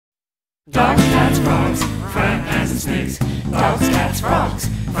Dogs, cats, frogs, frying pans and snakes. Dogs, cats, frogs,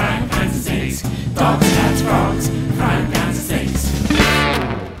 frying pans and snakes. Dogs, cats, frogs, frying pans and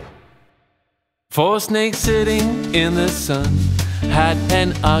snakes. Four snakes sitting in the sun had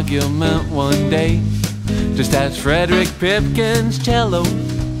an argument one day, just as Frederick Pipkin's cello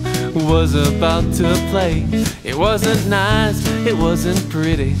was about to play. It wasn't nice, it wasn't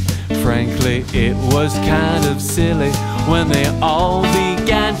pretty, frankly it was kind of silly. When they all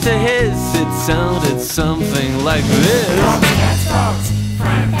began to hiss, it sounded something like this. Dogs, cats, frogs,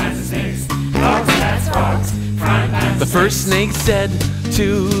 frying pans and snakes. Dogs, cats, frogs, frying pans and snakes. The first snake said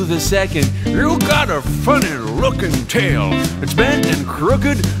to the second, "You got a funny looking tail. It's bent and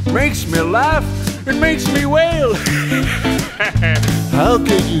crooked, makes me laugh, it makes me wail." How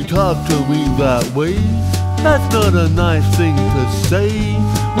can you talk to me that way? That's not a nice thing to say.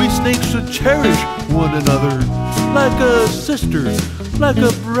 We snakes should cherish one another, like a sister, like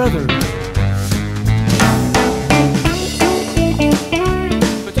a brother.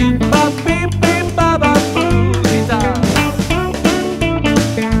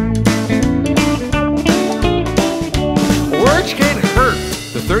 Words can hurt,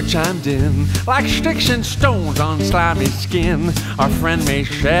 the third chimed in, like sticks and stones on slimy skin. Our friend may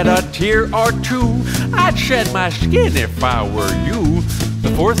shed a tear or two, I'd shed my skin if I were you. The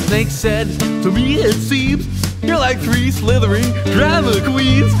fourth snake said, To me it seems you're like three slithering drama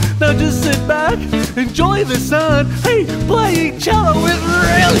queens. Now just sit back, enjoy the sun. Hey, playing cello is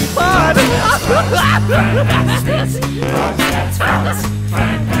really fun.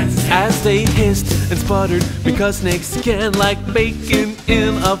 as they hissed and sputtered, because snakes can, like bacon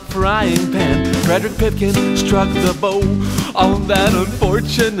in a frying pan. Frederick Pipkin struck the bow on that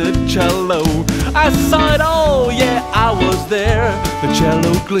unfortunate cello. I saw it all, yeah, I was there. The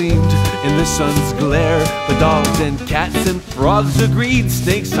cello gleamed in the sun's glare. The dogs and cats and frogs agreed,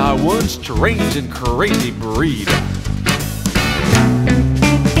 snakes are one strange and crazy breed.